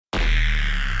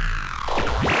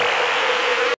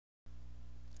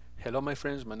Hello, my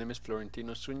friends. My name is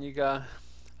Florentino Zuniga.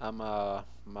 My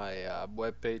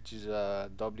webpage is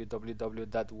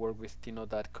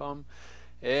www.workwithtino.com,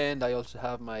 and I also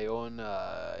have my own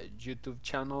YouTube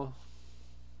channel.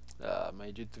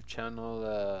 My YouTube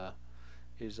channel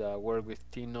is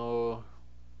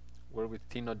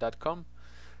workwithtino.com,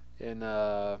 and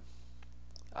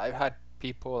I've had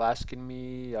people asking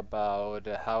me about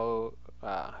how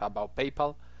about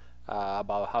PayPal,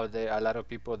 about how a lot of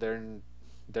people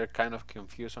they're kind of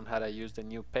confused on how to use the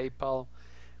new PayPal,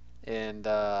 and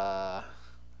I'm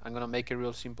gonna make it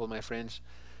real simple, my friends.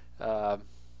 Uh,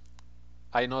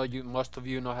 I know most of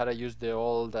you know how to use the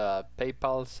old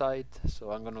PayPal site,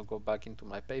 so I'm gonna go back into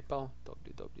my PayPal,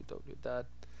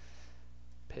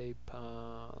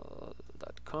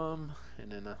 www.paypal.com,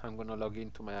 and then I'm gonna log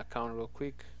into my account real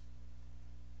quick.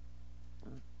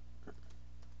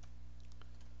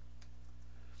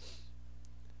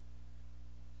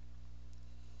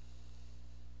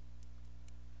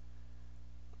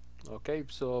 Okay,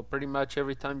 so pretty much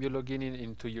every time you log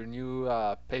into your new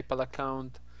PayPal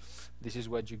account, this is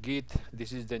what you get.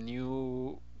 This is the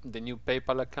new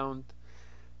PayPal account,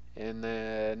 and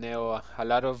now a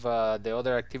lot of the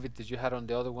other activities you had on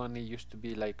the other one, it used to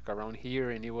be like around here,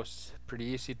 and it was pretty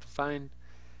easy to find.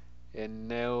 And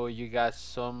now you got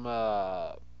some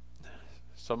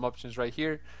options right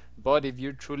here. But if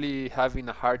you're truly having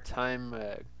a hard time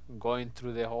going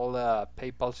through the whole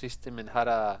PayPal system and how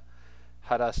to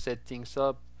set things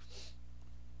up,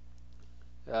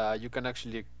 you can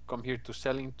actually come here to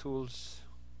selling tools,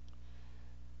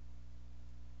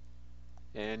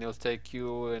 and it'll take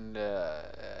you into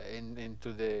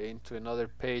another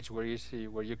page where you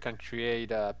can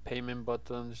create payment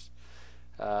buttons,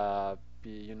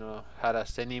 you know, how to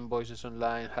send invoices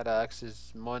online, how to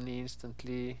access money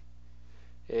instantly,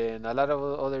 and a lot of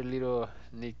other little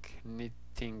neat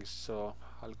things. So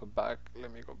I'll go back.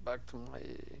 Let me go back to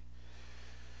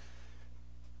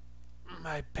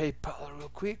my PayPal real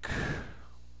quick.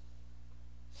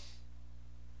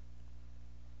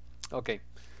 Okay,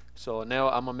 so now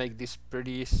I'm gonna make this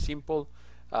pretty simple.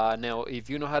 Now if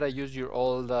you know how to use your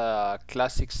old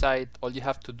classic site, all you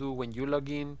have to do when you log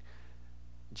in,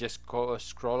 just go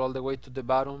scroll all the way to the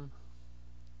bottom,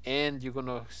 and you're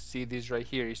gonna see this right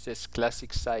here. It says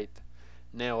classic site.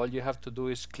 Now all you have to do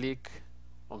is click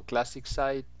on classic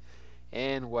site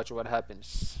and watch what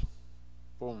happens.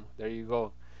 Boom, there you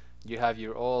go. You have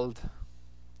your old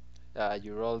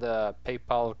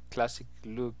PayPal classic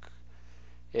look,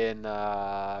 and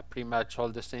pretty much all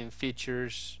the same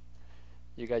features.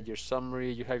 You got your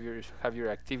summary, you have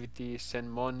your activity,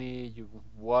 send money, your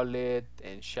wallet,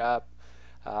 and shop.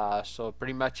 So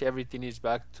pretty much everything is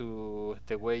back to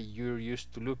the way you're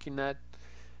used to looking at,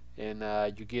 and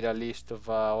you get a list of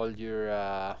all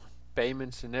your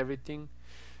payments and everything.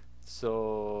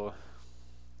 So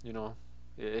you know,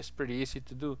 it's pretty easy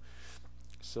to do.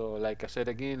 So like I said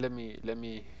again, let me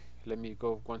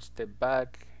go one step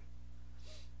back.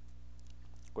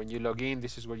 When you log in,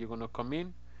 this is where you're gonna come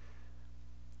in.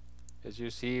 As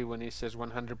you see, when it says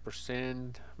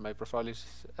 100%, my profile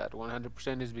is at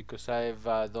 100% is because I've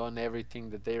done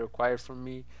everything that they require from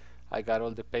me. I got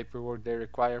all the paperwork they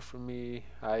require from me.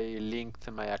 I linked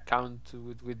my account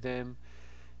with them,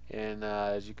 and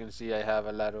as you can see, I have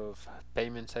a lot of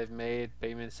payments I've made,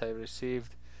 payments I've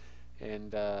received,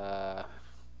 and I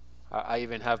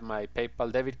even have my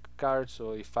PayPal debit card.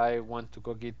 So if I want to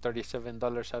go get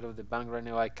 $37 out of the bank right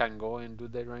now, I can go and do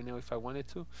that right now if I wanted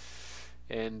to.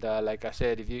 And like I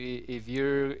said,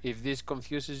 if this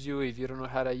confuses you, if you don't know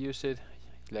how to use it,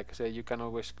 like I said, you can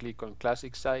always click on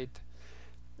classic site,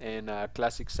 and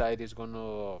classic site is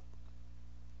gonna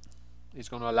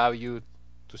allow you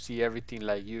to see everything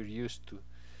like you're used to.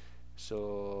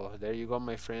 So there you go,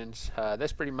 my friends.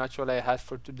 That's pretty much all I had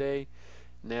for today.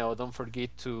 Now don't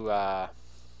forget to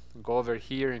go over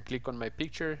here and click on my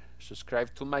picture,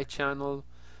 subscribe to my channel,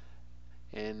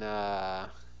 and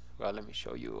well, let me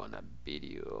show you on a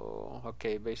video.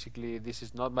 Okay, basically this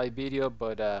is not my video,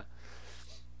 but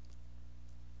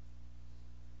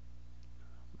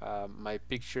my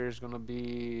picture is gonna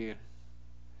be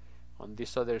on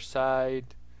this other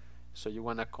side. So you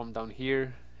wanna come down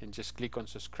here and just click on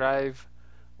subscribe,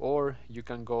 or you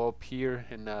can go up here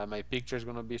and my picture is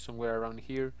gonna be somewhere around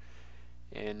here,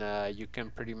 and you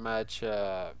can pretty much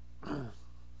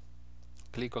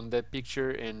click on that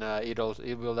picture, and it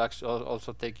will actually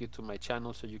also take you to my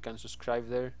channel, so you can subscribe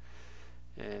there.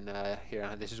 And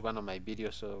here, this is one of my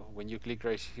videos. So when you click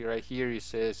right here, it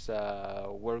says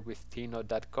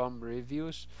workwithtino.com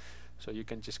reviews. So you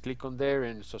can just click on there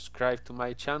and subscribe to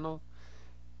my channel,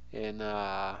 and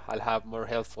I'll have more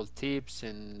helpful tips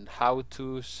and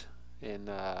how-tos and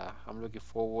I'm looking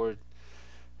forward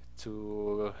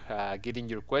to getting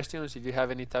your questions. If you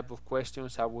have any type of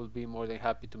questions, I will be more than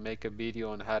happy to make a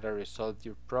video on how to resolve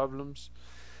your problems.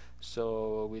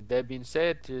 So with that being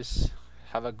said, just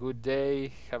have a good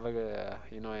day, have a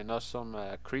an awesome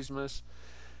Christmas,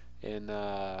 and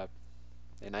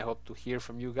and I hope to hear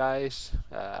from you guys.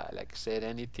 Like I said,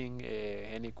 anything,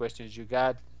 any questions you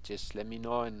got, just let me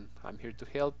know, and I'm here to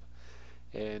help.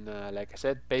 And like I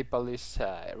said, PayPal is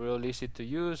real easy to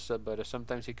use, but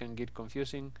sometimes it can get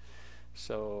confusing.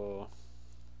 So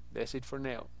that's it for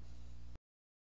now.